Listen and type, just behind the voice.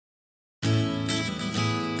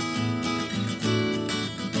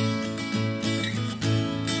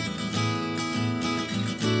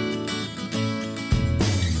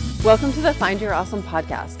Welcome to the Find Your Awesome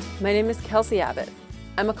podcast. My name is Kelsey Abbott.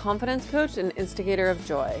 I'm a confidence coach and instigator of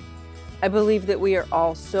joy. I believe that we are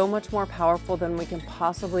all so much more powerful than we can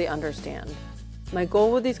possibly understand. My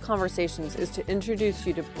goal with these conversations is to introduce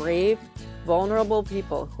you to brave, vulnerable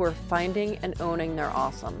people who are finding and owning their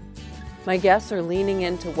awesome. My guests are leaning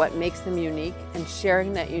into what makes them unique and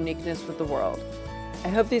sharing that uniqueness with the world. I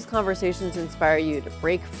hope these conversations inspire you to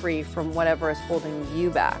break free from whatever is holding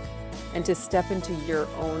you back and to step into your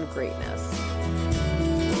own greatness.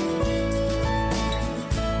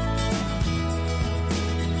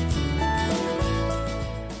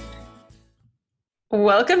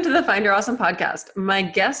 Welcome to the Find Your Awesome podcast. My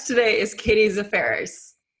guest today is Katie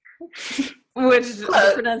Zaferes, which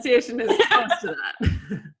the pronunciation is close to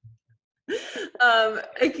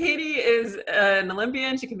that. Katie is an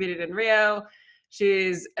Olympian. She competed in Rio.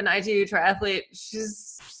 She's an ITU triathlete.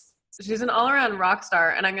 She's an all-around rock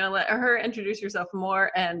star, and I'm going to let her introduce herself more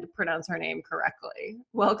and pronounce her name correctly.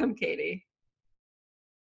 Welcome, Katie.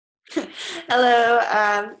 Hello.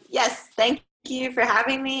 Yes, thank you for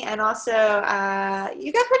having me. And also,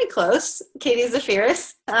 you got pretty close. Katie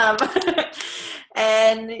Zaferes.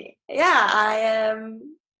 And yeah, I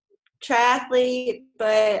am triathlete,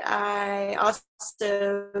 but I also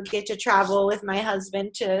get to travel with my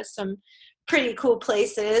husband to some pretty cool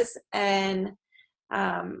places and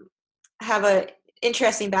have a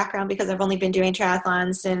interesting background because I've only been doing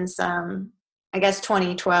triathlon since,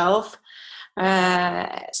 2012.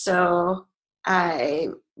 So I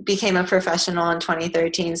became a professional in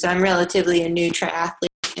 2013. So I'm relatively a new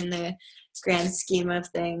triathlete in the grand scheme of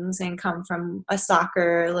things and come from a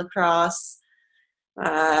soccer, lacrosse,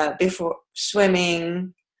 before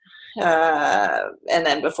swimming, and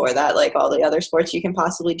then before that, like all the other sports you can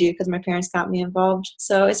possibly do because my parents got me involved.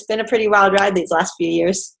 So it's been a pretty wild ride these last few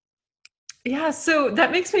years. Yeah, so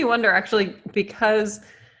that makes me wonder, actually, because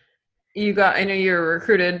I know you were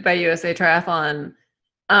recruited by USA Triathlon.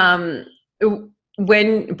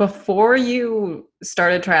 Before you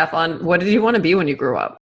started triathlon, what did you want to be when you grew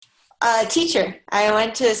up? Teacher. I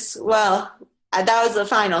went to, that was the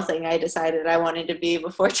final thing I decided I wanted to be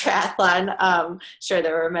before triathlon. Sure,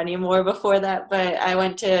 there were many more before that, but I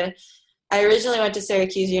originally went to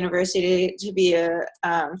Syracuse University to be a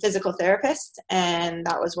physical therapist, and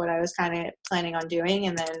that was what I was kind of planning on doing.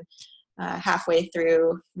 And then halfway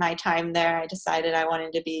through my time there, I decided I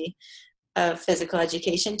wanted to be a physical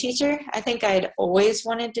education teacher. I think I'd always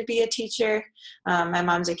wanted to be a teacher. My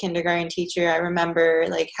mom's a kindergarten teacher. I remember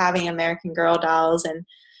like having American Girl dolls, and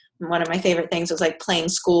one of my favorite things was like playing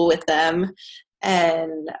school with them.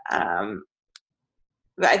 And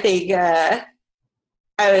I think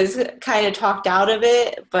I was kind of talked out of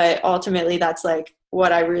it, but ultimately that's like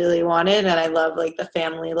what I really wanted. And I love like the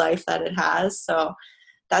family life that it has. So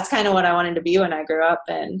that's kind of what I wanted to be when I grew up.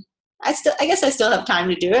 And I guess I still have time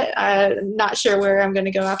to do it. I'm not sure where I'm going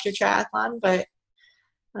to go after triathlon, but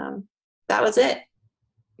that was it.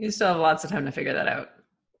 You still have lots of time to figure that out.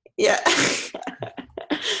 Yeah.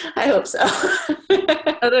 I hope so.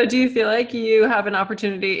 Although, do you feel like you have an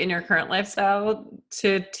opportunity in your current lifestyle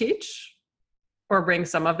to teach or bring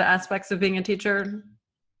some of the aspects of being a teacher?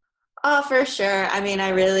 Oh, for sure. I mean, I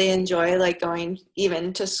really enjoy like going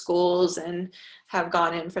even to schools and have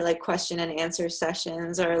gone in for like question and answer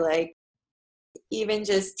sessions, or like even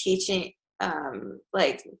just teaching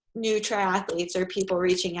like new triathletes or people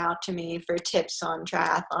reaching out to me for tips on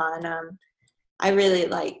triathlon. I really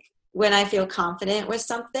like when I feel confident with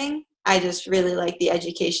something. I just really like the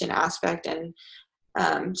education aspect and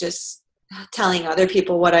just telling other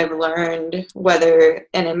people what I've learned,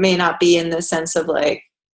 and it may not be in the sense of like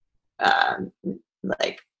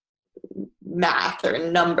math or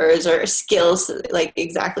numbers or skills like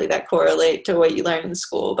exactly that correlate to what you learn in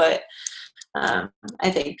school, but I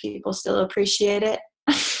think people still appreciate it.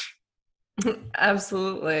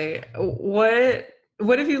 Absolutely.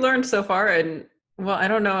 What have you learned so far? And well, I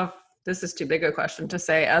don't know if this is too big a question to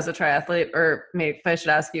say as a triathlete, or maybe if I should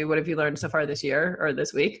ask you, what have you learned so far this year or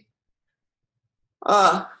this week?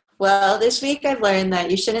 Oh, well, this week I've learned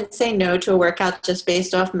that you shouldn't say no to a workout just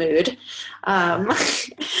based off mood.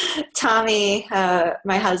 Tommy,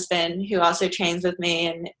 my husband, who also trains with me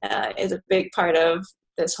and is a big part of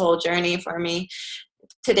this whole journey for me,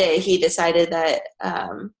 today he decided that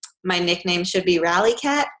my nickname should be Rally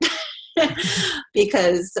Cat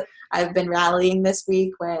because I've been rallying this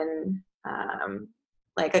week when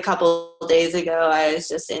like a couple of days ago, I was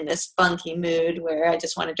just in this funky mood where I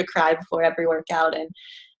just wanted to cry before every workout, and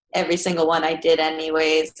every single one I did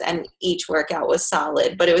anyways, and each workout was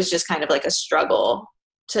solid, but it was just kind of like a struggle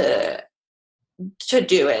to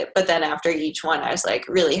do it. But then after each one, I was like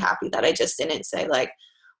really happy that I just didn't say like,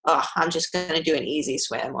 oh, I'm just going to do an easy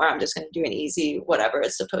swim, or I'm just going to do an easy whatever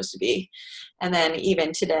it's supposed to be. And then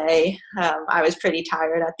even today, I was pretty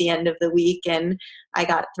tired at the end of the week, and I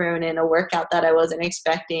got thrown in a workout that I wasn't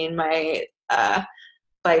expecting. My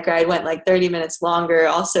bike ride went like 30 minutes longer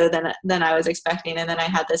also than I was expecting. And then I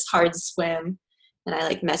had this hard swim, and I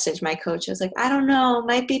like messaged my coach. I was like, I don't know,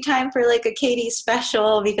 might be time for like a Katie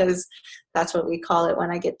special, because that's what we call it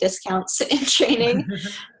when I get discounts in training.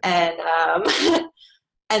 And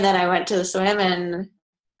and then I went to the swim, and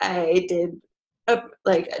I did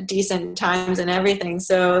like decent times and everything.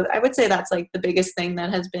 So I would say that's like the biggest thing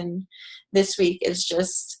that has been this week, is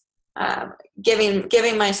just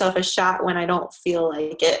giving myself a shot when I don't feel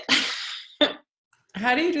like it.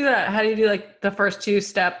 How do you do that? How do you do like the first 2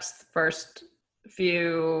 steps, first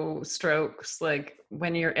few strokes, like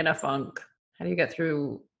when you're in a funk? How do you get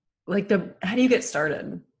through how do you get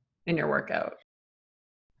started in your workout?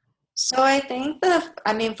 So I think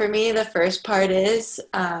for me, the first part is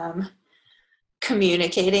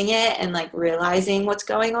communicating it and like realizing what's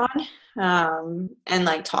going on, and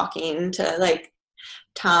like talking to like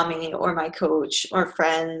Tommy or my coach or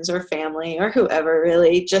friends or family or whoever,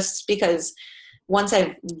 really, just because once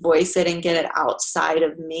I voice it and get it outside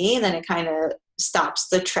of me, then it kind of stops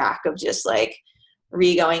the track of just like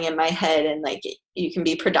re-going in my head, and like you can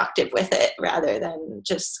be productive with it rather than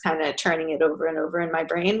just kind of turning it over and over in my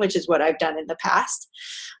brain, which is what I've done in the past.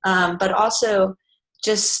 But also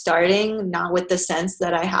just starting not with the sense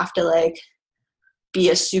that I have to like be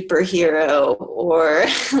a superhero or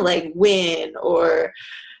like win or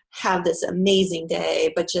have this amazing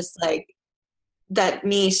day, but just like that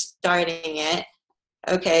me starting it.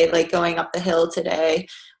 Okay, like going up the hill today,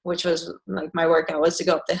 which was like my workout was to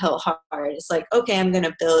go up the hill hard. It's like, okay, I'm going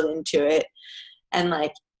to build into it. And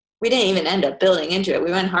like, we didn't even end up building into it. We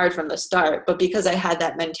went hard from the start, but because I had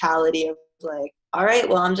that mentality of like, all right,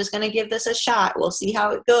 well, I'm just going to give this a shot. We'll see how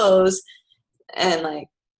it goes. And like,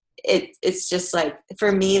 it's just like,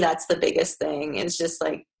 for me, that's the biggest thing. It's just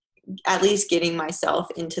like, at least getting myself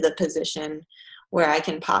into the position where I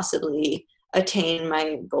can possibly attain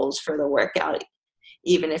my goals for the workout,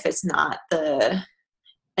 even if it's not the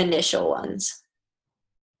initial ones.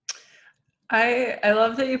 I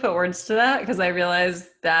love that you put words to that, because I realize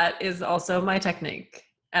that is also my technique.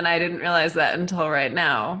 And I didn't realize that until right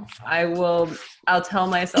now. I'll tell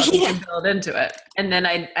myself to build into it. And then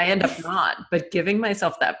I end up not, but giving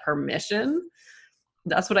myself that permission,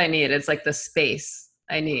 that's what I need. It's like the space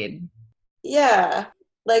I need. Yeah.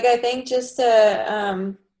 Like, I think just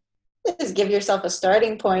to just give yourself a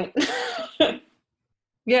starting point.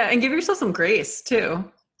 Yeah. And give yourself some grace too.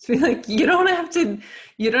 Be like, you don't have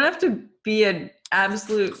to be an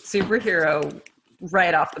absolute superhero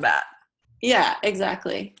right off the bat. Yeah,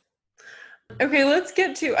 exactly. Okay, let's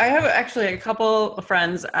get to, I have actually a couple of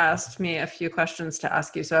friends asked me a few questions to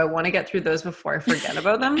ask you, so I want to get through those before I forget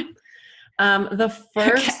about them. The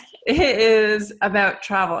first is about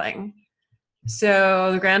traveling.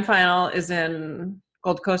 So the grand final is in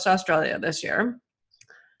Gold Coast, Australia this year.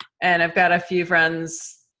 And I've got a few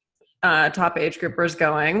friends, top age groupers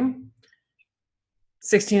going.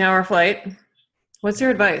 16-hour flight. What's your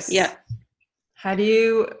advice? Yeah. How do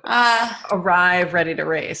you arrive ready to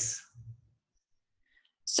race?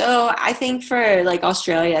 So I think for like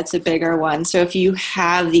Australia, it's a bigger one. So if you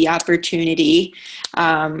have the opportunity,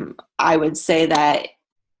 I would say that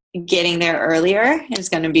getting there earlier is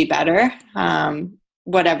going to be better.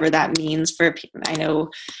 Whatever that means for, I know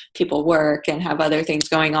people work and have other things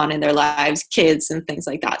going on in their lives, kids and things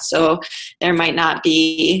like that. So there might not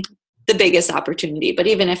be the biggest opportunity, but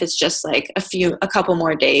even if it's just like a couple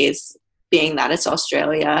more days, being that it's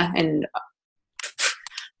Australia and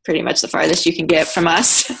pretty much the farthest you can get from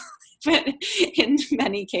us in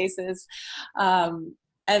many cases.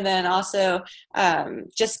 And then also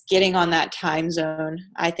just getting on that time zone,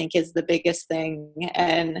 I think, is the biggest thing,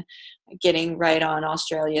 and getting right on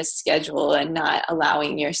Australia's schedule and not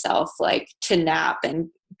allowing yourself like to nap and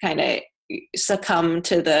kind of succumb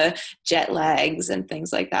to the jet lags and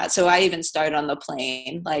things like that. So I even start on the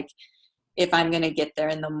plane. Like if I'm going to get there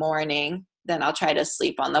in the morning, then I'll try to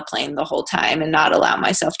sleep on the plane the whole time and not allow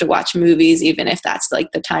myself to watch movies, even if that's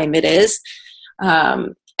like the time it is.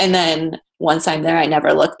 And then once I'm there, I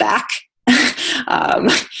never look back.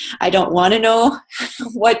 I don't want to know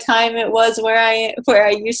what time it was where I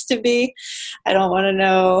used to be. I don't want to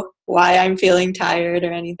know why I'm feeling tired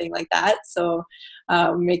or anything like that. So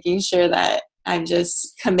making sure that I'm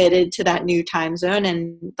just committed to that new time zone,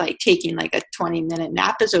 and like taking like a 20-minute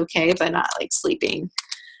nap is okay, but not like sleeping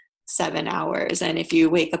 7 hours. And if you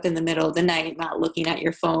wake up in the middle of the night, not looking at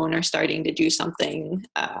your phone or starting to do something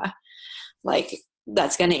like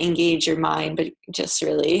that's going to engage your mind, but just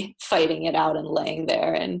really fighting it out and laying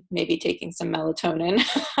there and maybe taking some melatonin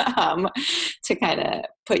to kind of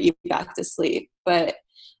put you back to sleep. But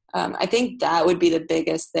I think that would be the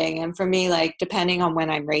biggest thing. And for me, like, depending on when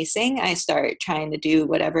I'm racing, I start trying to do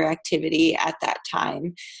whatever activity at that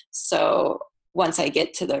time. So once I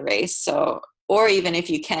get to the race, or even if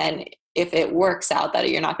you can, if it works out that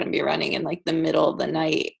you're not going to be running in like the middle of the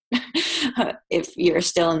night, if you're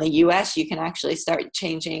still in the US, you can actually start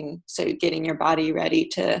changing. So getting your body ready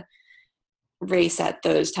to race at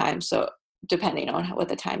those times. So depending on what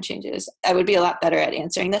the time change is, I would be a lot better at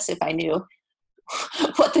answering this if I knew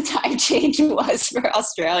what the time change was for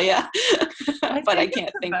Australia, but I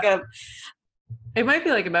can't think of. It might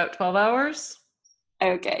be like about 12 hours.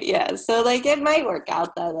 Okay, yeah. So like it might work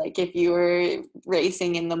out that like if you were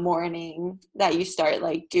racing in the morning, that you start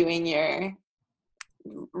like doing your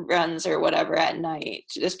runs or whatever at night,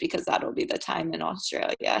 just because that'll be the time in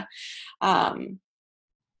Australia. And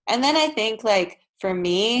then I think like for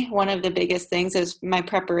me, one of the biggest things is my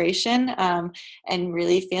preparation, and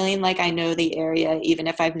really feeling like I know the area, even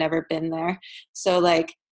if I've never been there. So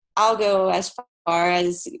like I'll go as far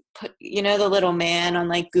as the little man on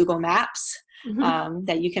like Google Maps,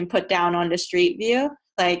 that you can put down onto Street View.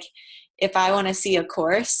 Like if I want to see a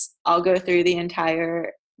course, I'll go through the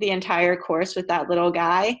entire course with that little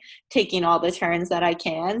guy, taking all the turns that I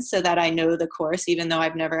can so that I know the course, even though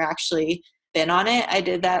I've never actually been on it. I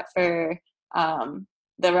did that for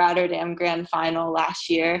the Rotterdam Grand Final last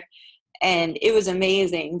year, and it was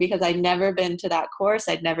amazing because I'd never been to that course.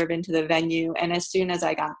 I'd never been to the venue. And as soon as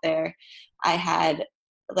I got there,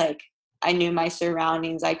 I knew my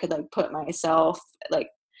surroundings. I could like put myself like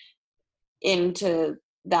into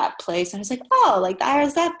that place. And I was like, oh, like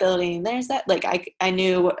there's that building. There's that. Like I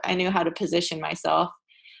knew how to position myself.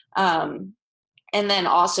 And then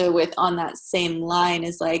also on that same line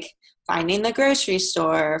is like finding the grocery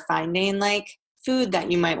store, finding like food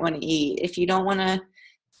that you might want to eat. If you don't want to,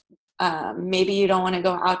 maybe you don't want to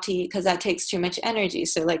go out to eat because that takes too much energy.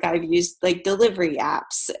 So like I've used like delivery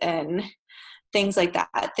apps and things like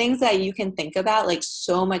that, things that you can think about like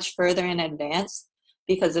so much further in advance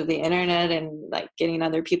because of the internet and like getting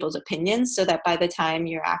other people's opinions, so that by the time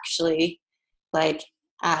you're actually like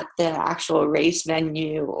at the actual race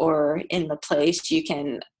venue or in the place, you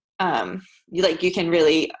can you can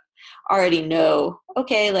really already know,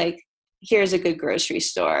 okay, like here's a good grocery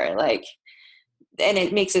store, like, and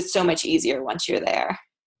it makes it so much easier once you're there.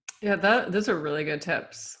 Yeah, those are really good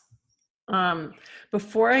tips.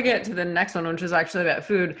 Before I get to the next one, which is actually about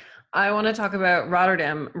food, I want to talk about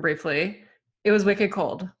Rotterdam briefly. It was wicked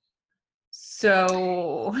cold.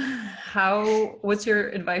 So what's your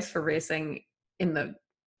advice for racing in the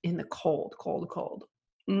cold?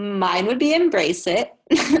 Mine would be embrace it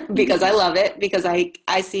because I love it, because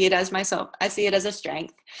I see it as myself. I see it as a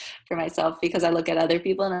strength for myself because I look at other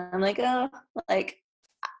people and I'm like, oh, like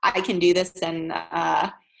I can do this. And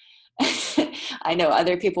I know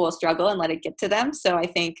other people will struggle and let it get to them. So I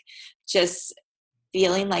think just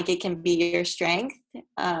feeling like it can be your strength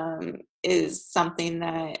is something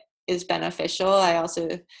that is beneficial. I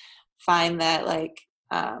also find that like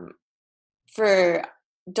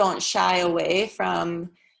don't shy away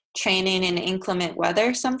from training in inclement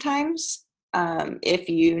weather sometimes. If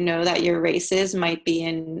you know that your races might be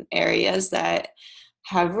in areas that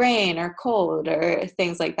have rain or cold or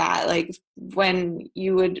things like that, like when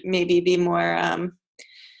you would maybe be more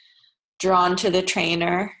drawn to the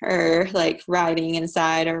trainer or like riding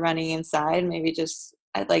inside or running inside, maybe just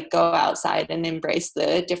I'd like go outside and embrace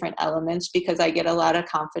the different elements, because I get a lot of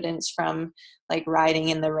confidence from like riding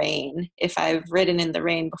in the rain. If I've ridden in the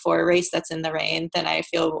rain before a race that's in the rain, then I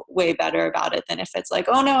feel way better about it than if it's like,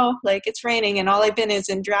 oh no, like it's raining and all I've been is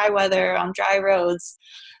in dry weather on dry roads.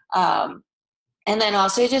 And then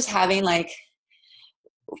also just having like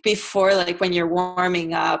before, like when you're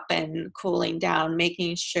warming up and cooling down,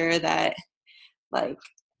 making sure that like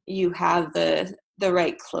you have the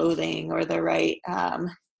right clothing or the right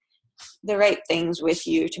things with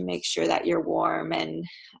you to make sure that you're warm and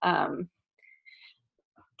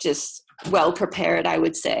just well prepared. I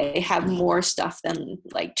would say have more stuff than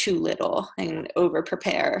like too little and over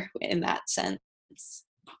prepare in that sense.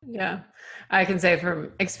 Yeah, I can say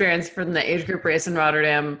from experience from the age group race in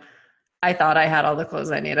Rotterdam, I thought I had all the clothes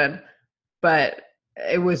I needed, but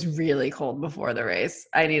it was really cold before the race.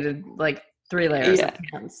 I needed like 3 layers of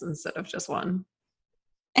pants instead of just one.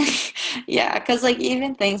 Yeah, because like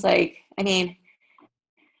even things like, I mean,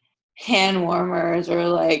 hand warmers or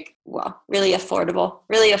like, well, really affordable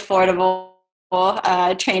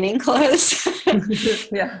training clothes.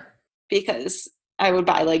 Yeah. Because I would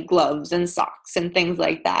buy like gloves and socks and things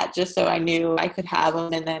like that, just so I knew I could have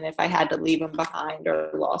them. And then if I had to leave them behind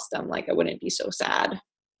or lost them, like I wouldn't be so sad.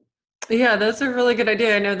 Yeah, that's a really good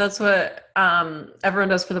idea. I know that's what everyone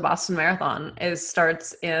does for the Boston Marathon is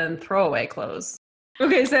starts in throwaway clothes.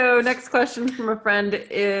 Okay, so next question from a friend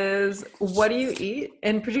is, what do you eat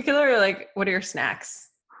in particular? Like, what are your snacks?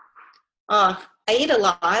 Oh, I eat a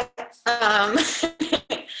lot.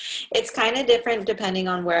 It's kind of different depending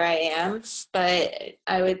on where I am, but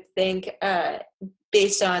I would think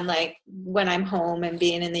based on like when I'm home and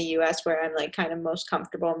being in the US where I'm like kind of most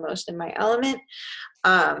comfortable, most in my element,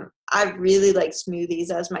 I really like smoothies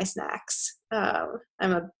as my snacks.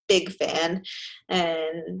 I'm a big fan,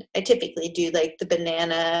 and I typically do like the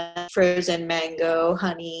banana, frozen mango,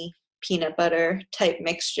 honey, peanut butter type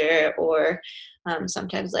mixture, or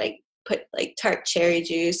sometimes like put like tart cherry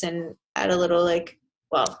juice and add a little like,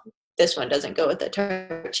 well, this one doesn't go with the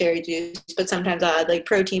tart cherry juice, but sometimes I'll add like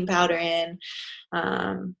protein powder in.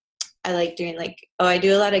 I like doing like, I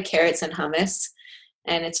do a lot of carrots and hummus.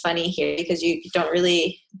 And it's funny here because you don't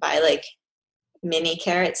really buy like mini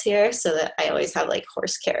carrots here, so that I always have like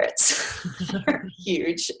horse carrots. They're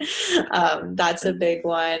huge. That's a big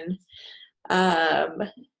one. I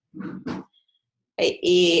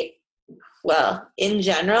eat, well, in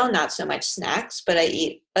general, not so much snacks, but I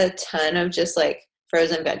eat a ton of just like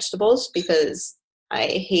frozen vegetables because I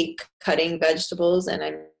hate cutting vegetables, and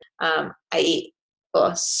I eat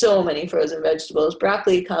so many frozen vegetables: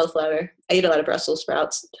 broccoli, cauliflower. I eat a lot of Brussels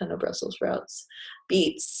sprouts, a ton of Brussels sprouts,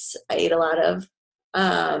 beets. I eat a lot of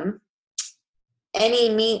any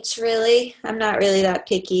meats, really. I'm not really that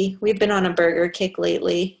picky. We've been on a burger kick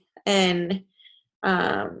lately, and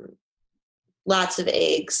lots of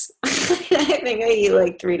eggs. I think I eat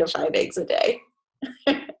like 3 to 5 eggs a day.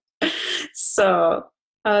 So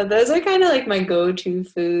those are kind of like my go-to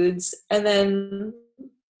foods. And then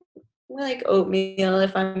like oatmeal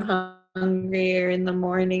if I'm hungry, or in the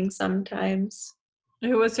morning sometimes.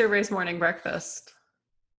 What's your race morning breakfast?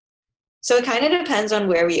 So it kind of depends on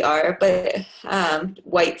where we are, but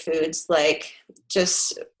white foods like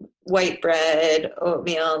just white bread,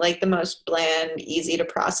 oatmeal, like the most bland, easy to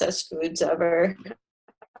process foods ever.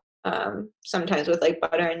 Sometimes with like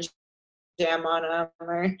butter and jam on them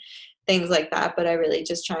or things like that, but I really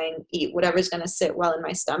just try and eat whatever's going to sit well in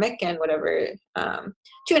my stomach, and whatever,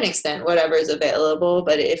 to an extent, whatever is available.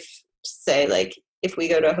 But if, say, like if we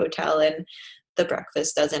go to a hotel and the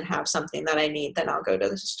breakfast doesn't have something that I need, then I'll go to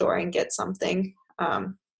the store and get something.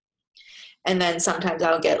 And then sometimes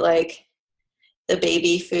I'll get like the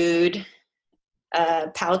baby food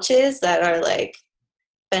pouches that are like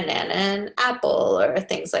banana and apple or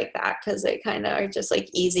things like that, because they kind of are just like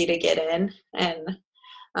easy to get in. And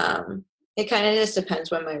it kind of just depends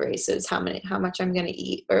when my race is, how much I'm going to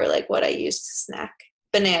eat, or like what I use to snack.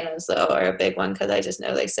 Bananas though are a big one because I just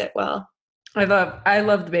know they sit well. I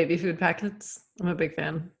love the baby food packets. I'm a big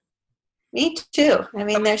fan. Me too. I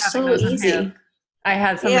mean, they're so easy. I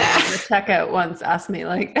had somebody at the checkout once ask me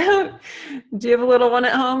like, do you have a little one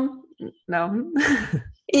at home? No.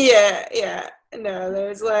 Yeah. No,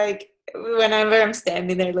 there's like, whenever I'm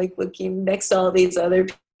standing there like looking next to all these other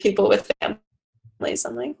people with families,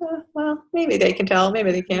 I'm like, oh, well, maybe they can tell,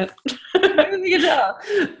 maybe they can't. Maybe they can tell,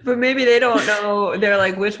 but maybe they don't know. They're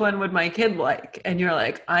like, which one would my kid like? And you're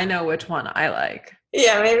like, I know which one I like.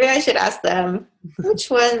 Yeah, maybe I should ask them which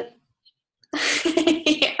one.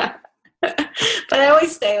 Yeah. But I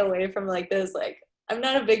always stay away from like those, like, I'm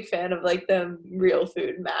not a big fan of like the real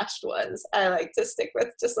food mashed ones. I like to stick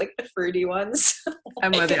with just like the fruity ones.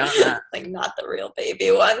 I'm with you on that. Like not the real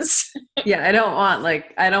baby ones. Yeah, I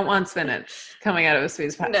don't want spinach coming out of a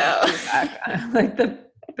sweet pack. No. I like the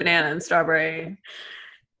banana and strawberry.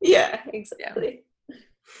 Yeah, exactly. Yeah.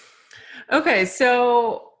 Okay,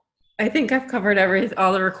 so I think I've covered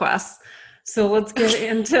all the requests. So let's get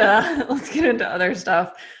into other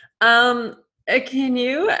stuff. Can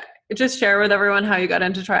you just share with everyone how you got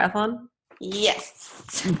into triathlon?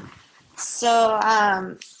 Yes. So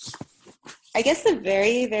I guess the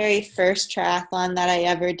very, very first triathlon that I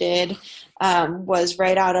ever did was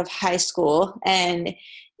right out of high school, and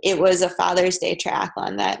it was a Father's Day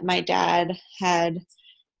triathlon that my dad had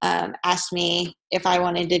asked me if I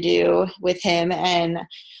wanted to do with him. And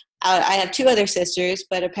I have 2 other sisters,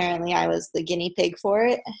 but apparently I was the guinea pig for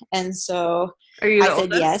it. And so I said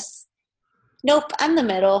oldest? Yes. Nope, I'm the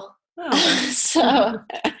middle. Oh. So,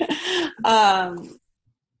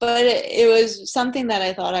 but it was something that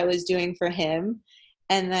I thought I was doing for him.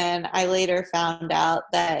 And then I later found out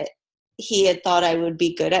that he had thought I would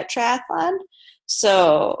be good at triathlon.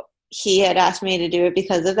 So he had asked me to do it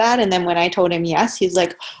because of that. And then when I told him yes, he's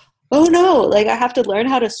like, oh no, like I have to learn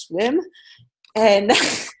how to swim. And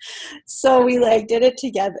so we like did it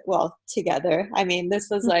together. I mean, this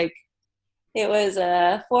was like, it was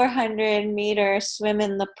a 400-meter swim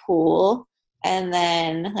in the pool, and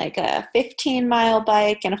then like a 15-mile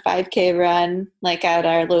bike and a 5K run, like at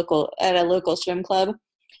a local swim club.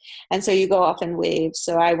 And so you go off in waves.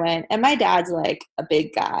 So I went, and my dad's like a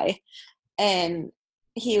big guy, and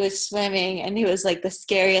he was swimming, and he was like, the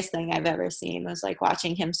scariest thing I've ever seen was like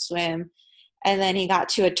watching him swim. And then he got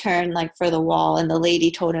to a turn like for the wall, and the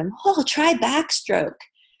lady told him, oh, try backstroke.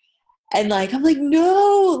 And like, I'm like,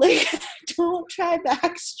 no, like, don't try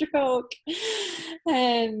backstroke.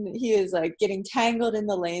 And he was like getting tangled in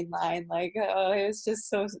the lane line. Like, oh, it was just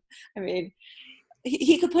so, I mean,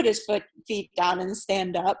 he could put his feet down and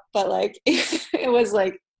stand up, but like, it was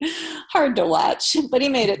like hard to watch, but he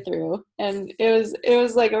made it through. And it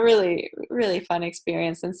was like a really, really fun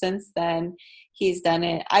experience. And since then, he's done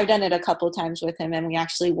it. I've done it a couple times with him, and we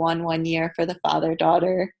actually won one year for the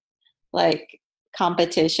father-daughter like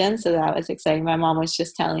competition. So that was exciting. My mom was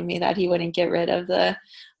just telling me that he wouldn't get rid of the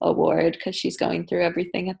award because she's going through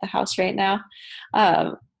everything at the house right now.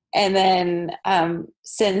 And then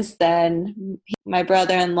since then, my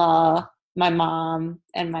brother-in-law, my mom,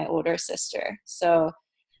 and my older sister. So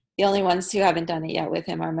the only ones who haven't done it yet with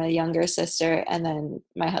him are my younger sister and then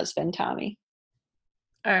my husband, Tommy.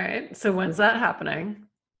 All right. So when's that happening?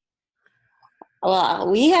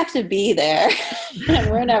 Well, we have to be there,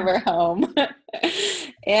 and we're never home.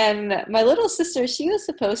 And my little sister, she was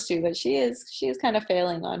supposed to, but she is kind of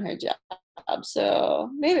failing on her job. So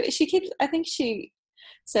maybe I think she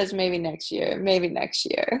says maybe next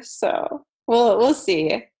year. So we'll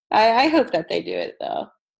see. I hope that they do it though.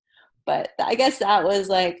 But I guess that was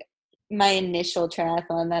like my initial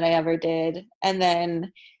triathlon that I ever did. And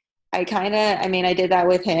then I did that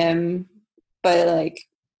with him, but like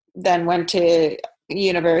then went to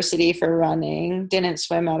university for running, didn't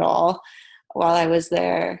swim at all while I was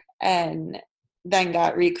there, and then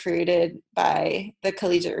got recruited by the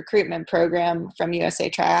Collegiate Recruitment program from USA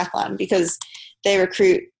Triathlon, because they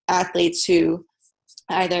recruit athletes who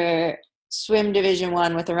either swim Division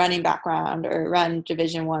I with a running background or run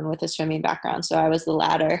Division I with a swimming background. So I was the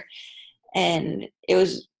latter. And it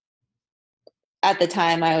was, at the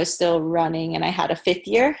time I was still running and I had a 5th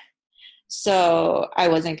year. So I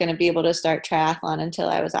wasn't going to be able to start triathlon until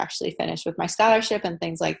I was actually finished with my scholarship and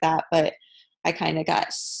things like that. But I kind of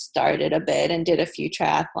got started a bit and did a few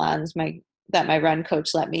triathlons that my run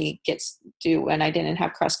coach let me do when I didn't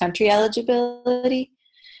have cross country eligibility,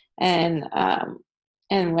 and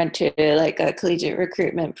went to like a collegiate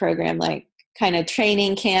recruitment program, like kind of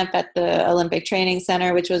training camp at the Olympic Training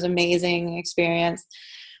Center, which was amazing experience.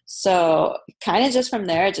 So kind of just from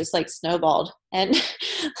there, it just like snowballed. And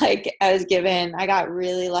like I got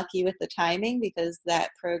really lucky with the timing, because that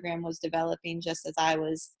program was developing just as I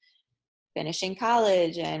was finishing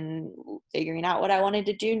college and figuring out what I wanted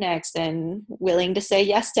to do next, and willing to say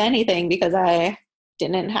yes to anything, because I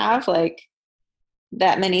didn't have like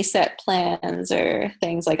that many set plans or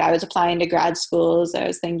things. Like I was applying to grad schools. I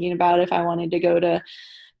was thinking about if I wanted to go to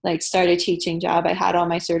like start a teaching job. I had all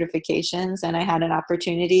my certifications, and I had an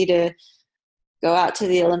opportunity to go out to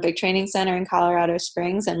the Olympic Training Center in Colorado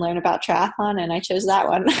Springs and learn about triathlon, and I chose that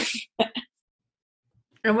one.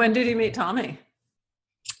 And when did you meet Tommy?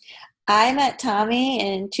 I met Tommy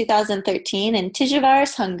in 2013 in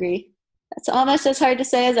Tijuvaras, Hungary. That's almost as hard to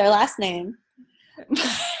say as our last name.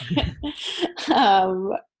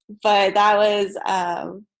 But that was,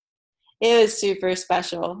 it was super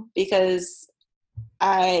special, because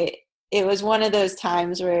it was one of those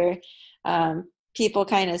times where people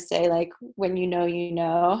kind of say like, when you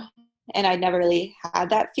know, and I never really had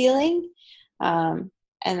that feeling. And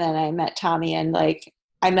then I met Tommy, and like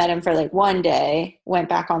I met him for like one day, went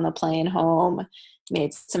back on the plane home,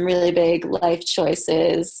 made some really big life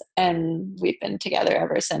choices, and we've been together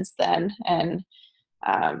ever since then. And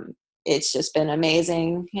it's just been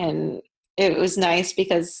amazing. And it was nice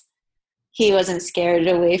because he wasn't scared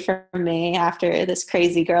away from me after this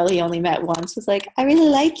crazy girl he only met once was like, I really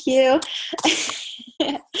like you.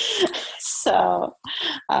 So,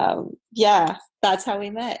 yeah, that's how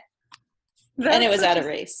we met. And it was at a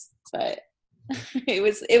race, but it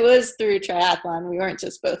was through triathlon. We weren't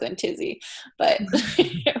just both in tizzy, but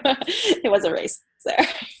it was a race there.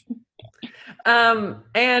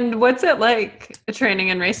 And what's it like training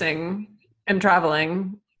and racing and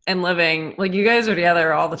traveling and living? Like you guys are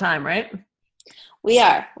together all the time, right? We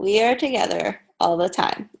are together all the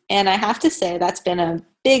time. And I have to say that's been a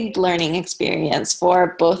big learning experience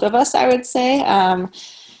for both of us, I would say.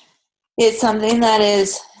 It's something that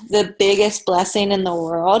is the biggest blessing in the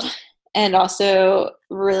world, and also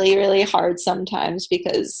really, really hard sometimes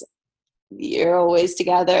because you're always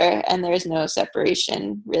together and there's no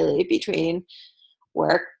separation really between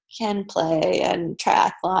work and play and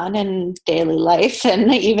triathlon and daily life.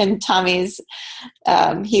 And even Tommy's,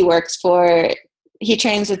 he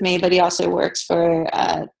trains with me, but he also works for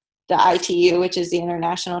the ITU, which is the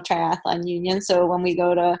International Triathlon Union. So when we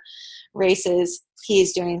go to races,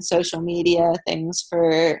 he's doing social media things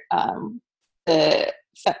for not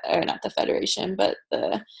the federation, but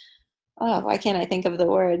why can't I think of the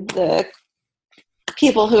word? The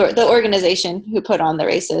people who are the organization who put on the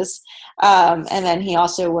races. And then he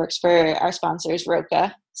also works for our sponsors,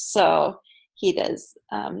 Roca. So he does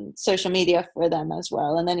social media for them as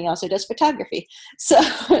well. And then he also does photography. So,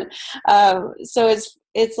 so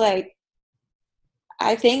it's like,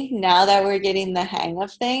 I think now that we're getting the hang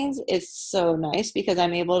of things, it's so nice because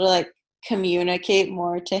I'm able to like communicate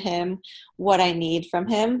more to him what I need from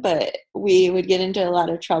him. But we would get into a lot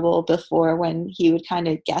of trouble before when he would kind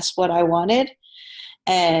of guess what I wanted,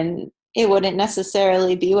 and it wouldn't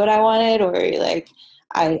necessarily be what I wanted. Or like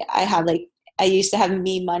I used to have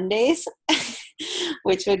me Mondays,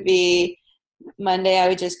 which would be Monday I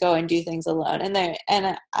would just go and do things alone.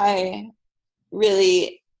 And I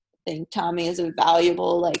really think Tommy is a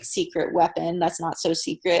valuable like secret weapon that's not so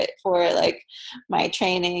secret for like my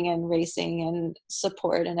training and racing and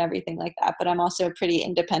support and everything like that. But I'm also a pretty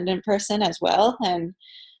independent person as well. And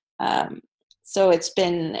so it's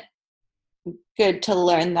been good to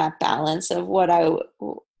learn that balance of what I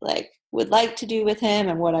would like to do with him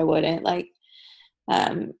and what I wouldn't like,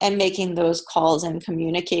 and making those calls and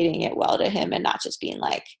communicating it well to him, and not just being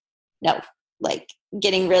like, no, like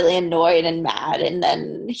getting really annoyed and mad and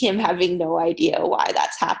then him having no idea why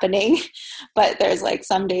that's happening. But there's like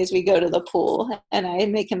some days we go to the pool and I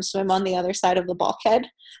make him swim on the other side of the bulkhead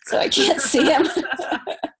so I can't see him.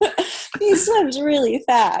 He swims really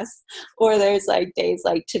fast. Or there's like days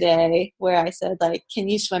like today where I said like, can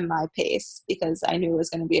you swim my pace? Because I knew it was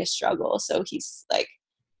going to be a struggle. So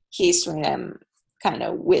he swam kind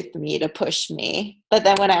of with me to push me. But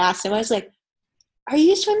then when I asked him, I was like, are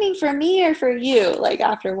you swimming for me or for you? Like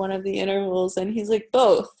after one of the intervals. And he's like,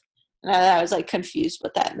 both. And I was like confused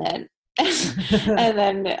what that meant. And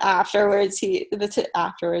then afterwards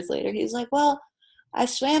later, he's like, well, I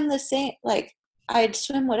swam the same, like I'd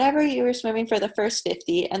swim whatever you were swimming for the first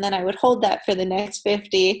 50, and then I would hold that for the next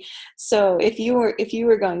 50. So if you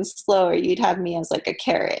were going slower, you'd have me as like a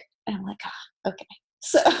carrot. And I'm like, okay.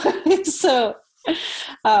 So,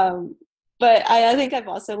 but I think I've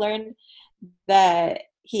also learned that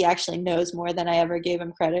he actually knows more than I ever gave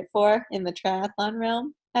him credit for in the triathlon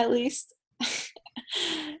realm, at least.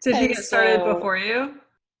 Did he get started before you?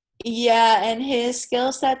 Yeah, and his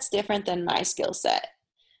skill set's different than my skill set.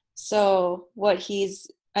 So he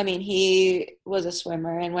was a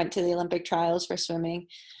swimmer and went to the Olympic trials for swimming,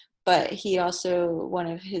 but he also, one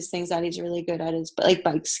of his things that he's really good at is like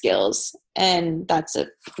bike skills. And that's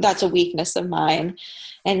a weakness of mine.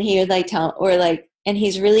 And he would and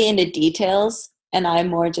he's really into details, and I'm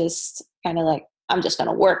more just kind of like, I'm just going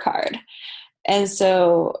to work hard. And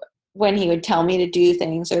so when he would tell me to do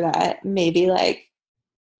things, or that maybe like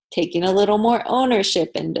taking a little more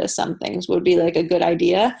ownership into some things would be like a good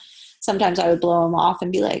idea, sometimes I would blow him off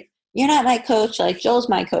and be like, you're not my coach, like Joel's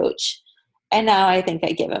my coach. And now I think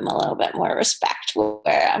I give him a little bit more respect,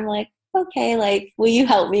 where I'm like, okay, like, will you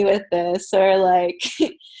help me with this? Or like,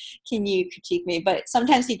 can you critique me? But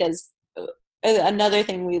sometimes he does. Another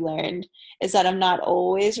thing we learned is that I'm not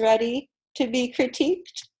always ready to be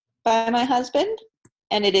critiqued by my husband.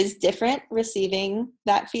 And it is different receiving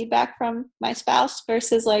that feedback from my spouse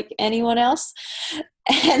versus like anyone else.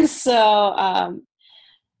 And so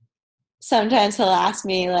sometimes he'll ask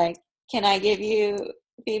me like, can I give you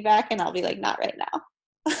feedback? And I'll be like, not right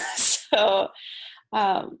now. So,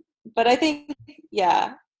 but I think,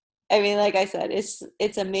 yeah, I mean, like I said,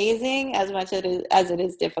 it's amazing as much as it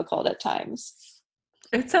is difficult at times.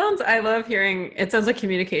 I love hearing, it sounds like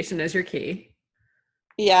communication is your key.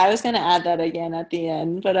 Yeah, I was going to add that again at the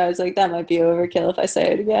end, but I was like, that might be overkill if I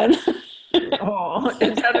say it again. Oh,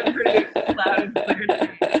 it sounded pretty loud and clear to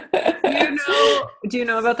me. Do you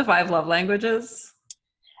know about the 5 love languages?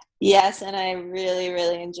 Yes, and I really,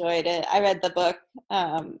 really enjoyed it. I read the book,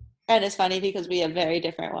 and it's funny because we have very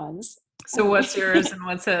different ones. So what's yours and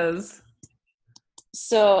what's his?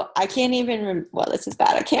 So I can't even well, this is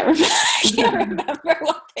bad. I can't remember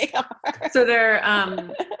what they are. So they're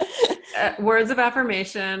words of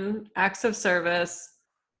affirmation, acts of service,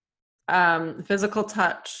 physical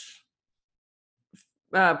touch,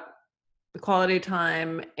 quality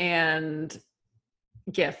time, and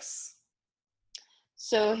gifts?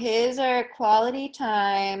 So his are quality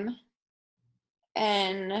time,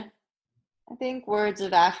 and I think words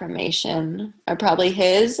of affirmation are probably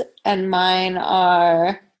his, and mine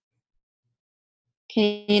are,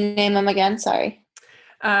 can you name them again? Sorry.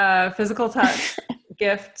 Physical touch,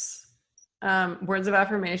 gifts, words of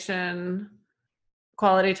affirmation,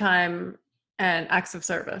 quality time, and acts of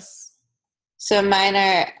service. So mine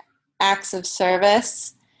are acts of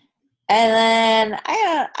service. And then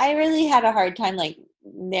I really had a hard time like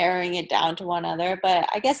narrowing it down to one other, but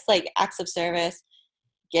I guess like acts of service,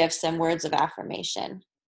 gifts, and words of affirmation.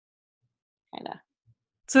 Kind of.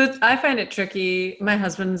 So I find it tricky. My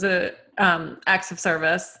husband's a acts of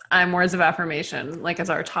service. I'm words of affirmation, like as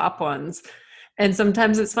our top ones. And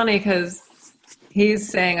sometimes it's funny because he's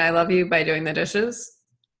saying I love you by doing the dishes.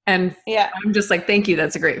 And Yeah. I'm just like, thank you,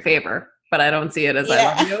 that's a great favor. But I don't see it as I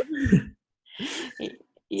love you.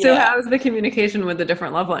 Yeah. So how is the communication with the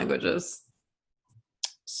different love languages?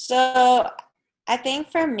 So I think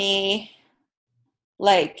for me,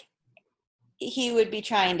 like, he would be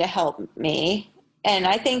trying to help me. And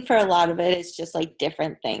I think for a lot of it, it's just like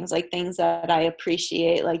different things, like things that I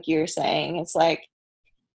appreciate, like you're saying. It's like,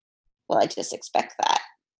 well, I just expect that.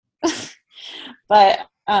 But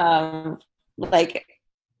like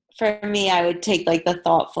for me, I would take like the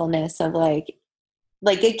thoughtfulness of like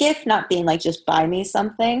a gift not being like just buy me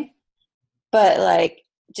something, but like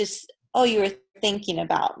just, oh, you were thinking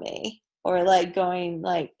about me, or like going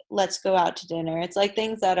like, let's go out to dinner. It's like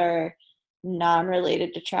things that are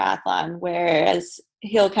non-related to triathlon, whereas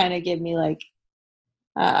he'll kind of give me like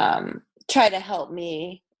try to help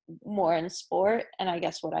me more in sport. And I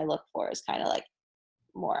guess what I look for is kind of like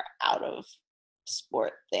more out of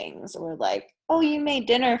sport things, or like, oh, you made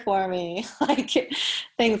dinner for me, like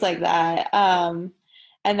things like that.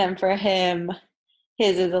 And then for him,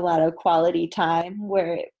 his is a lot of quality time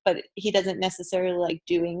but he doesn't necessarily like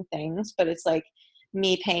doing things, but it's like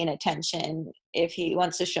me paying attention if he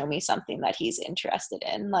wants to show me something that he's interested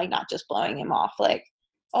in, like not just blowing him off like,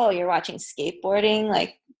 oh, you're watching skateboarding,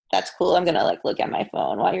 like that's cool, I'm gonna like look at my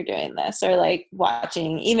phone while you're doing this, or like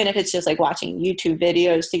watching, even if it's just like watching YouTube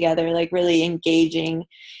videos together, like really engaging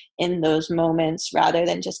in those moments rather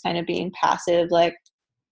than just kind of being passive, like,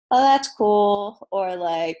 oh, that's cool, or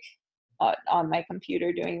like on my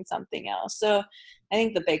computer doing something else. So I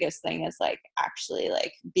think the biggest thing is like actually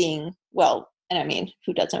like being well, and I mean,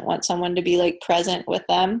 who doesn't want someone to be like present with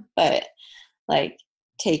them, but like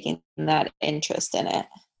taking that interest in it.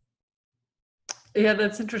 Yeah,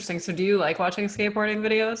 that's interesting. So do you like watching skateboarding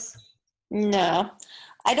videos? No,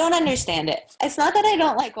 I don't understand it. It's not that I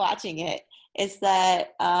don't like watching it. It's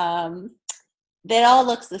that it all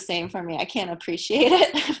looks the same for me. I can't appreciate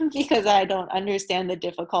it because I don't understand the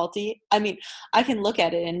difficulty. I mean, I can look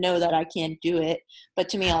at it and know that I can't do it, but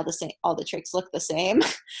to me, all the tricks look the same.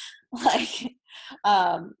 Like,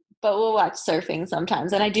 but we'll watch surfing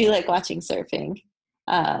sometimes, and I do like watching surfing.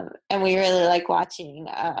 And we really like watching.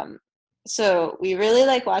 So we really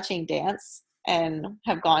like watching dance, and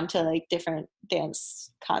have gone to like different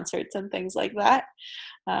dance concerts and things like that.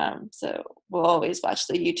 So we'll always watch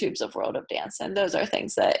the YouTubes of World of Dance, and those are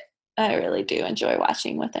things that I really do enjoy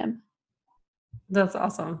watching with him. That's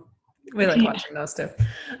awesome. We like watching those too.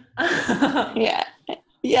 Yeah,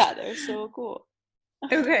 they're so cool.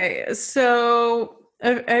 Okay, so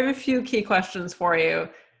I have a few key questions for you.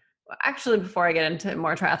 Actually, before I get into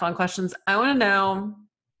more triathlon questions, I want to know,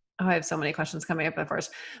 I have so many questions coming up at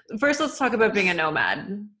first. First, let's talk about being a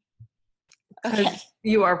nomad. Okay.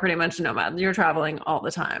 You are pretty much a nomad. You're traveling all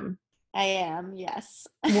the time. I am, yes.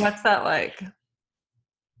 What's that like?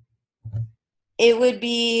 It would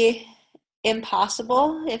be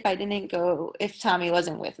impossible if Tommy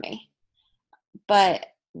wasn't with me. But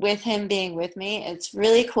with him being with me, it's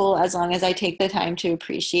really cool as long as I take the time to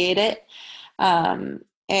appreciate it.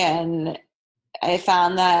 And I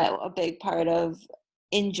found that a big part of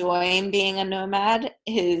enjoying being a nomad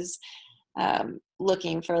is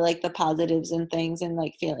looking for like the positives and things, and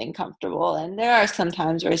like feeling comfortable. And there are some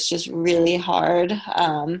times where it's just really hard.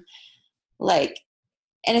 And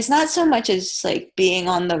it's not so much as like being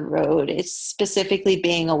on the road, it's specifically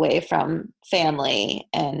being away from family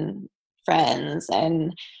and friends.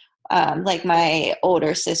 And like my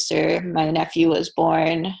older sister, my nephew was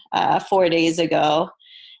born 4 days ago,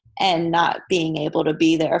 and not being able to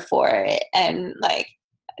be there for it. And like,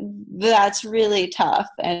 that's really tough.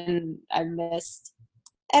 And I missed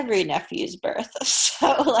every nephew's birth.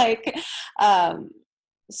 So like,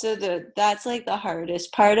 that's like the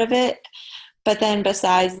hardest part of it. But then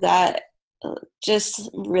besides that,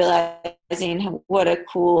 just realizing what a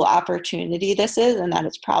cool opportunity this is, and that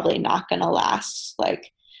it's probably not going to last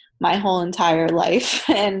like my whole entire life,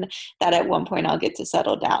 and that at one point I'll get to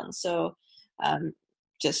settle down. So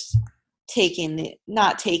just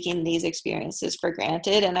not taking these experiences for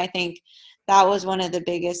granted. And I think that was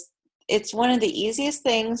it's one of the easiest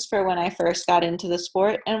things for when I first got into the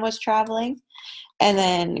sport and was traveling. And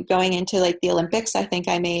then going into like the Olympics, I think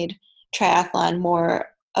I made triathlon more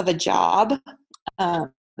of a job,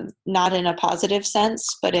 not in a positive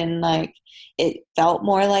sense, but in like, it felt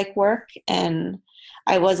more like work. And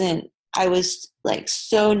I was like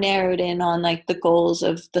so narrowed in on like the goals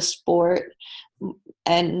of the sport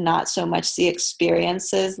and not so much the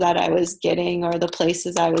experiences that I was getting or the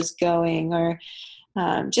places I was going, or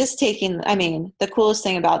the coolest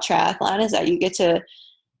thing about triathlon is that you get to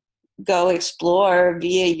go explore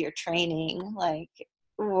via your training,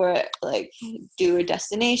 or like do a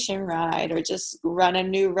destination ride or just run a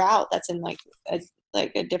new route that's in like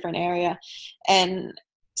a different area. And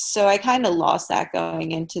so I kind of lost that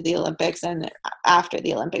going into the Olympics, and after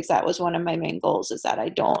the Olympics, that was one of my main goals, is that I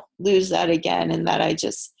don't lose that again, and that I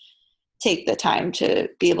just take the time to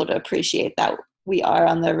be able to appreciate that we are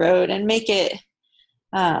on the road and make it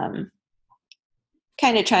sometimes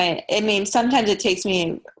it takes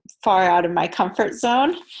me far out of my comfort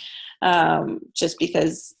zone, just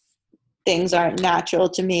because things aren't natural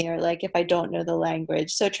to me, or like if I don't know the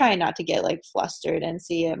language. So trying not to get like flustered and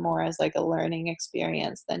see it more as like a learning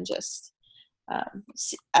experience than just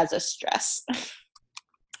as a stress.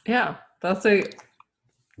 Yeah, that's a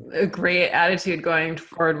great attitude going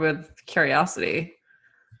forward with curiosity.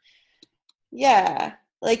 Yeah.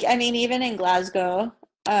 Like, I mean, even in Glasgow,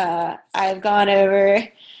 I've gone over,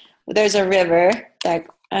 there's a river that,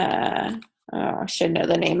 I should know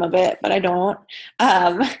the name of it, but I don't.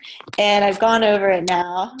 And I've gone over it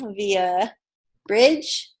now via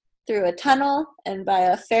bridge, through a tunnel, and by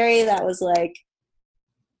a ferry that was like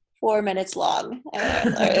 4 minutes long. Or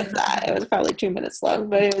if that, it was probably 2 minutes long,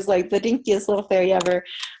 but it was like the dinkiest little ferry ever.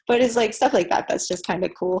 But it's like stuff like that that's just kind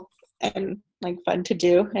of cool and like fun to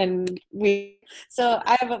do. And so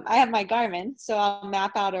I have my Garmin, so I'll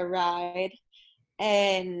map out a ride,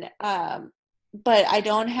 and but I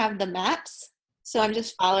don't have the maps, so I'm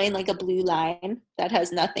just following like a blue line that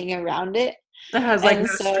has nothing around it. That has like no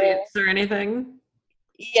streets or anything?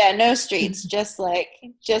 Yeah, no streets, just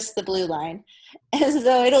the blue line. And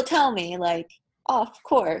so it'll tell me like off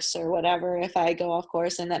course or whatever if I go off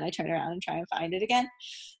course, and then I turn around and try and find it again.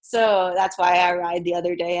 So that's why our ride the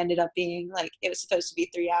other day ended up being like, it was supposed to be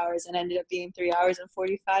 3 hours and ended up being 3 hours and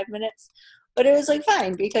 45 minutes. But it was like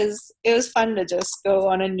fine, because it was fun to just go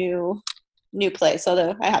on a new place.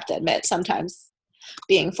 Although I have to admit, sometimes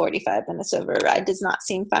being 45 minutes over a ride does not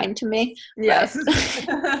seem fine to me. Yes. But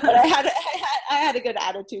I had a good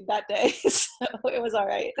attitude that day, so it was all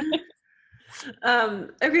right.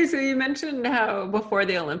 Okay, so you mentioned how before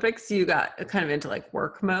the Olympics you got kind of into like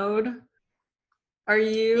work mode.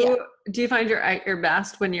 Do you find you're at your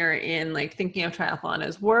best when you're in like thinking of triathlon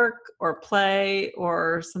as work or play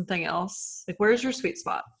or something else? Like, where's your sweet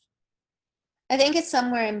spot? I think it's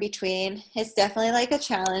somewhere in between. It's definitely like a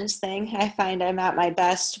challenge thing. I find I'm at my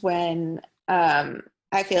best when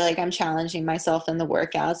I feel like I'm challenging myself in the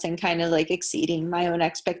workouts and kind of like exceeding my own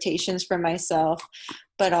expectations for myself,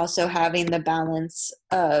 but also having the balance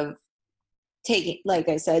of taking, like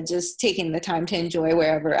I said, just taking the time to enjoy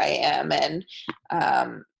wherever I am. And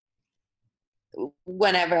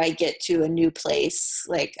whenever I get to a new place,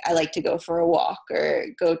 like I like to go for a walk or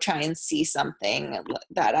go try and see something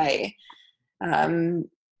that I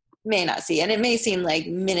may not see. And it may seem like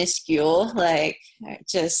minuscule, like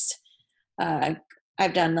just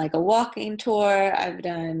I've done like a walking tour. I've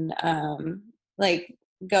done like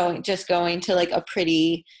going to like a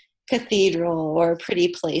pretty cathedral or a pretty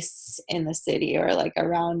place in the city or like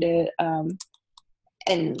around it,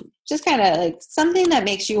 and just kind of like something that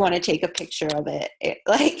makes you want to take a picture of it,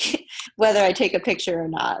 like whether I take a picture or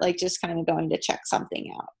not, like just kind of going to check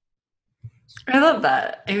something out. I love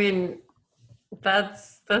that. I mean,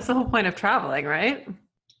 that's the whole point of traveling, right?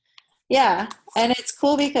 Yeah. And it's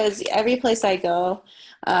cool because every place I go,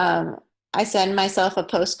 I send myself a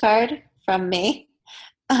postcard from me.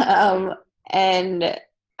 And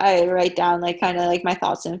I write down like kind of like my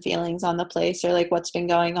thoughts and feelings on the place, or like what's been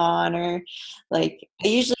going on, or like I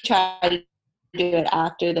usually try to do it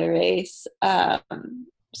after the race.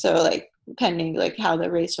 So like depending like how the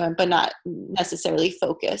race went, but not necessarily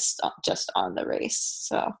focused just on the race.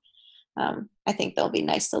 So I think they'll be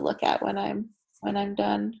nice to look at when I'm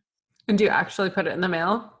done. And do you actually put it in the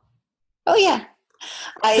mail? Oh yeah.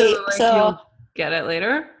 So you'll get it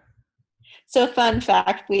later? So fun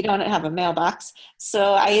fact, we don't have a mailbox.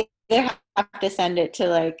 So I either have to send it to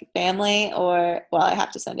like family or, well, I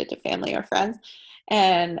have to send it to family or friends.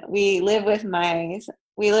 And we live with my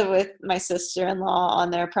sister-in-law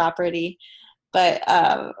on their property, but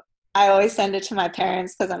I always send it to my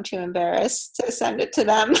parents because I'm too embarrassed to send it to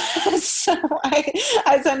them. So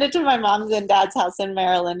I send it to my mom's and dad's house in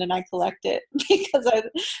Maryland, and I collect it because I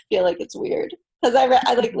feel like it's weird. Because I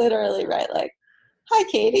like literally write like, "Hi,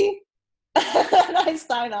 Katie," and I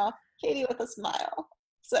sign off Katie with a smile.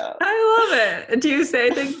 So I love it. Do you say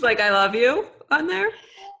things like "I love you" on there?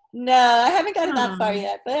 no, I haven't gotten that far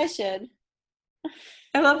yet, but I should.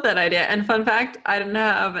 I love that idea. And fun fact, I didn't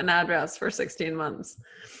have an address for 16 months.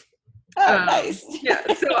 Oh, nice.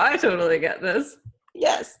 Yeah, so I totally get this.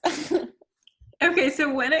 Yes. Okay,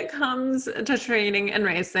 so when it comes to training and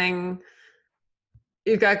racing,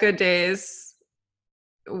 you've got good days,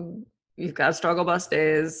 you've got struggle bus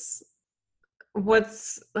days.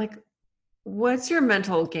 What's your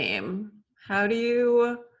mental game? How do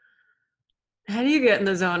you get in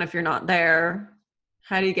the zone if you're not there?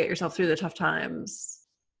 How do you get yourself through the tough times?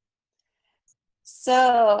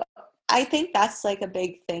 So I think that's like a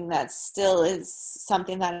big thing that still is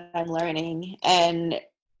something that I'm learning. And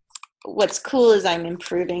what's cool is I'm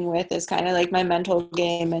improving with is kind of like my mental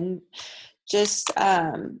game and just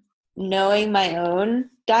knowing my own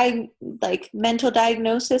mental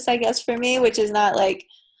diagnosis, I guess, for me, which is not like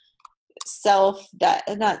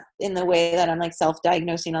not in the way that I'm like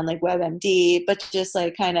self-diagnosing on like WebMD, but just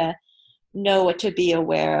like kind of know what to be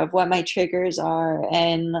aware of, what my triggers are,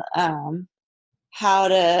 and how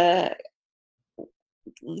to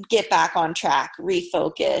get back on track,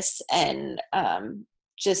 refocus, and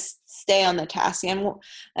just stay on the task. And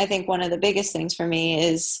I think one of the biggest things for me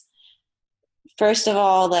is, first of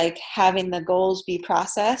all, like having the goals be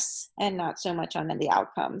process and not so much on the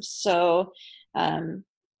outcomes. So,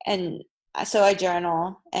 so I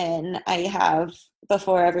journal, and I have,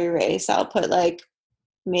 before every race, I'll put like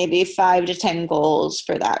maybe 5 to 10 goals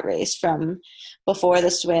for that race, from before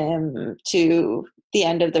the swim to the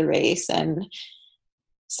end of the race. And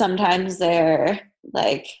sometimes they're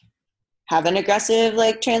like have an aggressive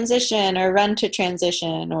like transition or run to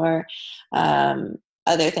transition, or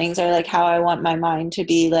other things are like how I want my mind to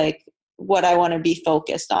be, like what I want to be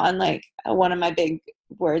focused on. Like one of my big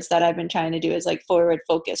words that I've been trying to do is like forward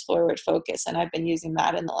focus. And I've been using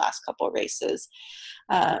that in the last couple races.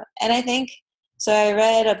 And I think, so I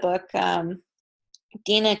read a book,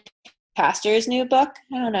 Dina Pastor's new book.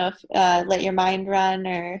 I don't know if Let Your Mind Run,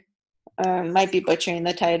 or might be butchering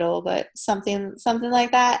the title, but something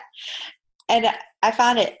like that. And I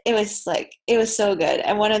found it was so good.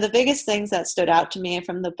 And one of the biggest things that stood out to me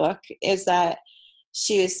from the book is that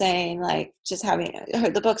she was saying like just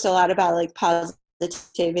the book's a lot about like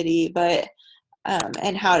positivity, but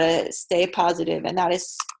and how to stay positive. And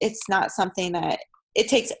it's not something that it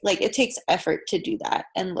takes effort to do that,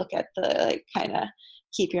 and look at the like kind of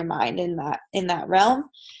keep your mind in that realm.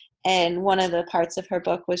 And one of the parts of her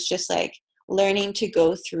book was just like learning to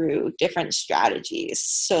go through different strategies.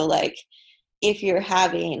 So like if I'm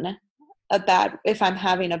having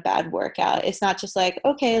a bad workout, it's not just like,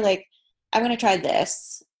 okay, like I'm going to try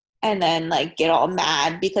this and then like get all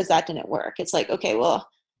mad because that didn't work. It's like, okay, well,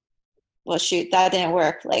 shoot, that didn't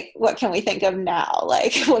work. Like, what can we think of now?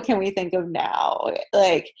 Like, what can we think of now?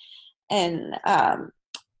 Like, and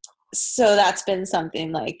so that's been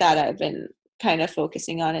something like that I've been kind of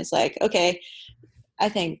focusing on, is like, okay, I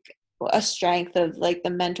think a strength of like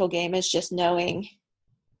the mental game is just knowing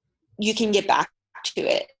you can get back to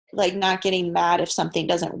it, like not getting mad if something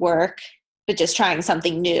doesn't work, but just trying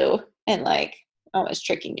something new and like almost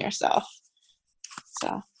tricking yourself.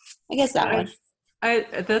 So I guess that one.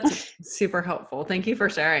 That's super helpful. Thank you for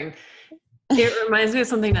sharing. It reminds me of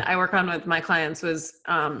something that I work on with my clients was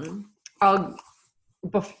I'll,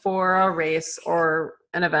 before a race or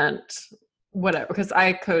an event, whatever, because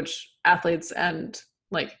I coach athletes and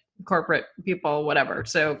like corporate people, whatever.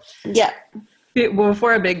 So yeah,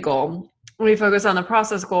 before a big goal, we focus on the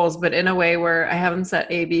process goals, but in a way where I haven't set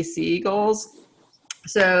ABC goals.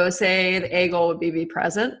 So say the A goal would be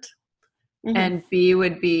present, mm-hmm. and B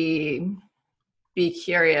would be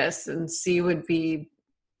curious, and C would be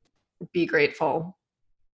grateful,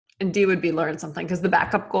 and D would be learn something, because the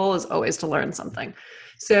backup goal is always to learn something.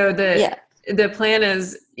 So the plan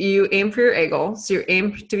is you aim for your A goal. So you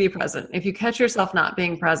aim to be present. If you catch yourself not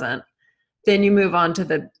being present, then you move on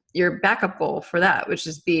to your backup goal for that, which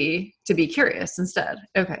is to be curious instead.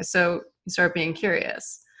 Okay, so you start being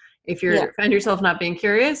curious. If you find yourself not being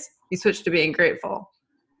curious, you switch to being grateful.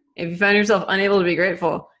 If you find yourself unable to be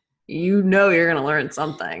grateful, you know you're going to learn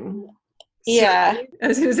something. Yeah. I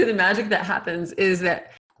was going to say the magic that happens is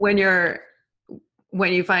that when you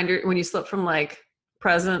slip from like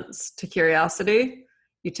presence to curiosity,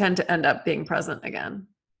 you tend to end up being present again.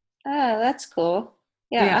 Oh, that's cool.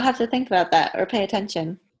 Yeah, Yeah. I'll have to think about that or pay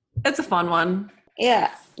attention. It's a fun one.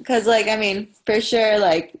 Yeah, because like, I mean, for sure,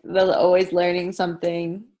 like the always learning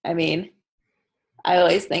something. I mean, I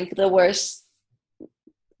always think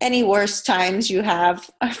any worst times you have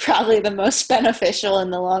are probably the most beneficial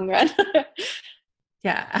in the long run.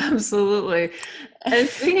 Yeah, absolutely. And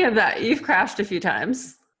speaking of that, you've crashed a few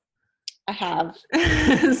times. I have.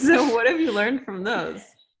 So what have you learned from those?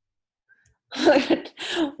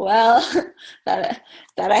 Well, that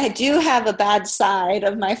I do have a bad side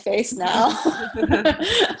of my face now.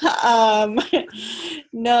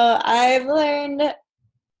 No, I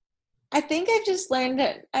think I've just learned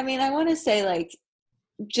that, I mean, I want to say like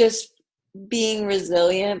just being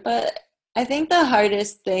resilient, but I think the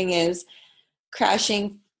hardest thing is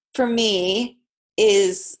crashing for me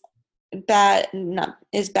is bad,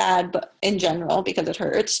 but in general because it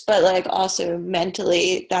hurts, but like also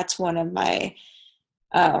mentally, that's one of my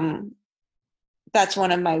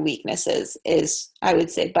weaknesses is, I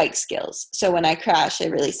would say, bike skills. So when I crash,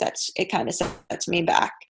 it kind of sets me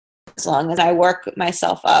back. As long as I work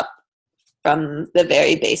myself up from the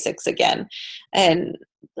very basics again, and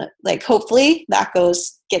like hopefully that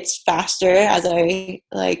gets faster as I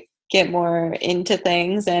like get more into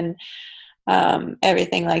things and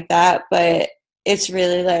everything like that. But it's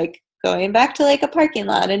really like going back to like a parking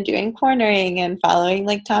lot and doing cornering and following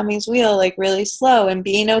like Tommy's wheel, like really slow and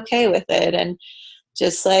being okay with it and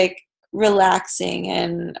just like relaxing.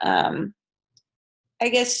 And I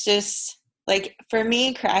guess just like for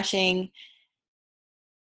me, crashing,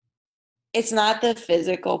 it's not the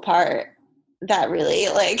physical part that really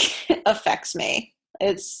like affects me.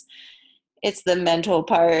 It's the mental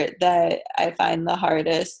part that I find the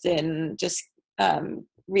hardest in just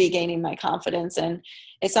regaining my confidence. And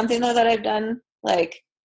it's something though that I've done like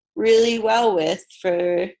really well with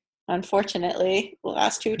for, unfortunately, the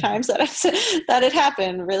last 2 times that it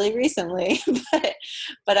happened really recently.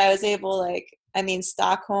 but I was able, like, I mean,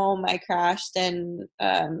 Stockholm, I crashed and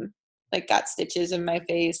like got stitches in my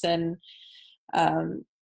face, and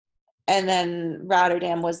then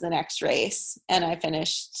Rotterdam was the next race, and I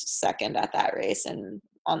finished second at that race and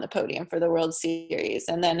on the podium for the World Series.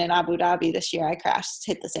 And then in Abu Dhabi this year, I crashed,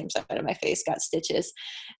 hit the same side of my face, got stitches,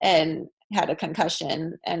 and had a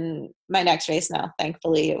concussion. And my next race now,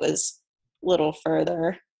 thankfully, it was a little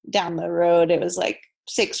further down the road. It was like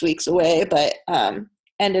 6 weeks away, but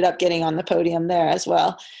ended up getting on the podium there as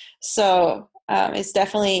well. So it's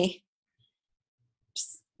definitely,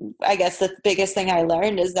 I guess the biggest thing I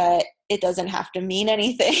learned is that it doesn't have to mean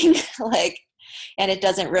anything, like, and it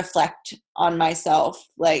doesn't reflect on myself.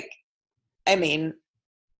 Like, I mean,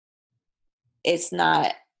 it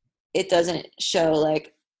doesn't show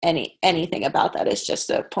like anything about that. It's just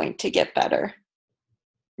a point to get better.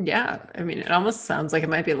 Yeah. I mean, it almost sounds like it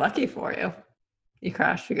might be lucky for you. You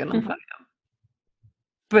crashed, you get on the podium.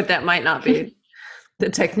 But that might not be the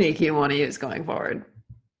technique you want to use going forward.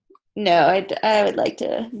 No, I would like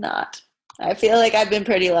to not. I feel like I've been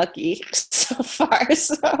pretty lucky so far,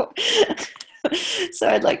 so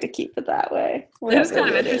I'd like to keep it that way. It was kind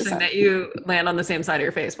of interesting that you land on the same side of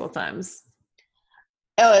your face both times.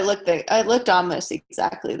 Oh, it looked almost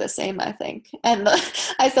exactly the same, I think. And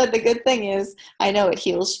I said the good thing is I know it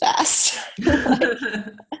heals fast.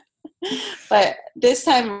 But this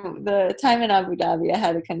time, the time in Abu Dhabi, I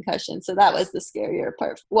had a concussion, so that was the scarier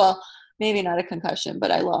part. Well, maybe not a concussion,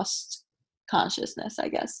 but I lost consciousness, I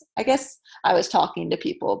guess. I guess I was talking to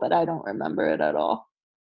people, but I don't remember it at all.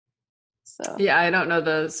 So yeah, I don't know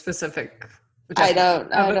the specific. I don't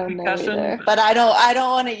know either. But I don't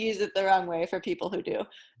want to use it the wrong way for people who do.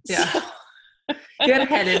 Yeah. So. You had a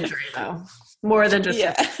head injury though, more than just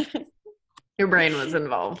yeah. your brain was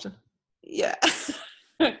involved. Yeah.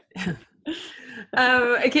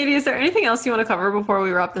 Katie, is there anything else you want to cover before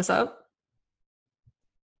we wrap this up?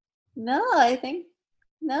 No, I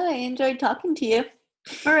enjoyed talking to you.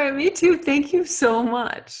 All right, me too. Thank you so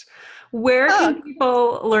much. Where can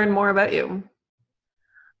people learn more about you?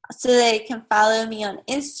 So they can follow me on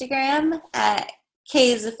Instagram at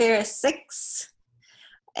Zaferes6.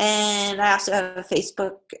 And I also have a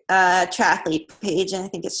Facebook triathlete page, and I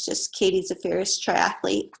think it's just Katie Zaferes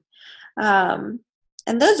Triathlete.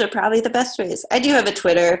 And those are probably the best ways. I do have a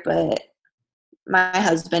Twitter, but my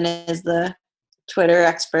husband is the Twitter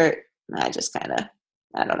expert. I just kind of,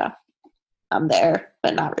 I don't know. I'm there,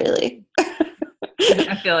 but not really.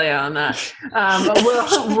 I feel you on that. But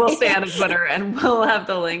we'll stay out of Twitter, and we'll have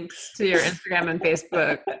the links to your Instagram and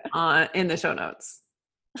Facebook in the show notes.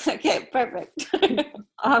 Okay, perfect.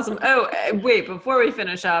 Awesome. Oh, wait, before we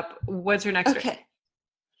finish up, what's your next race?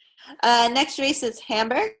 Next race is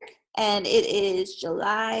Hamburg, and it is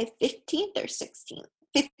July 15th or 16th.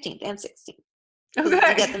 15th and 16th. Okay.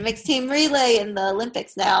 We got the mixed team relay in the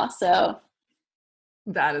Olympics now, so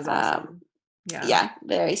that is awesome. Yeah,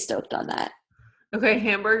 very stoked on that. Okay,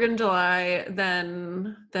 Hamburg in July,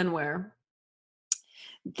 then where?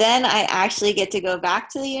 Then I actually get to go back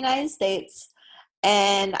to the United States,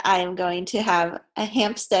 and I'm going to have a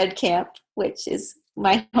Hampstead camp, which is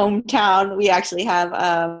my hometown. We actually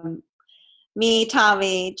have me,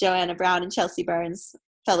 Tommy, Joanna Brown, and Chelsea Burns,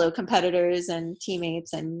 fellow competitors and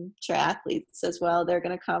teammates and triathletes as well. They're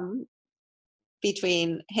going to come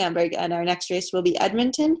between Hamburg and our next race will be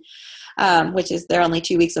Edmonton, which is they're only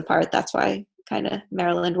 2 weeks apart. That's why kind of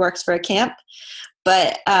Maryland works for a camp.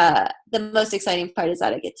 But the most exciting part is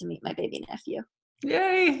that I get to meet my baby nephew.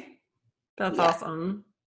 Yay! That's awesome.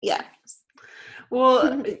 Yeah.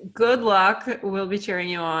 Well, good luck. We'll be cheering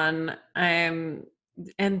you on.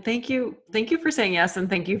 And thank you for saying yes, and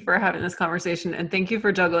thank you for having this conversation, and thank you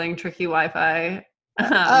for juggling tricky Wi-Fi.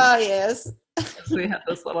 Yes. So we had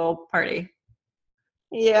this little party.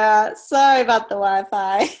 Yeah, sorry about the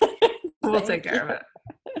Wi-Fi. We'll take care of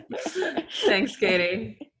it. Thanks,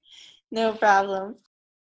 Katie. No problem.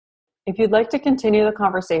 If you'd like to continue the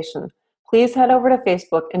conversation, please head over to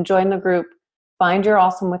Facebook and join the group Find Your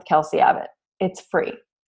Awesome with Kelsey Abbott. It's free.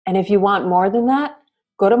 And if you want more than that,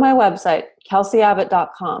 go to my website,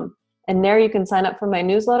 kelseyabbott.com, and there you can sign up for my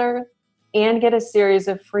newsletter and get a series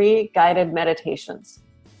of free guided meditations.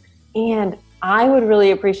 And I would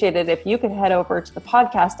really appreciate it if you could head over to the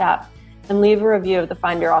podcast app and leave a review of the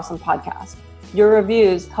Find Your Awesome podcast. Your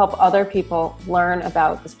reviews help other people learn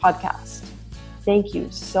about this podcast. Thank you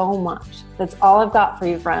so much. That's all I've got for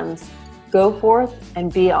you, friends. Go forth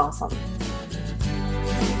and be awesome.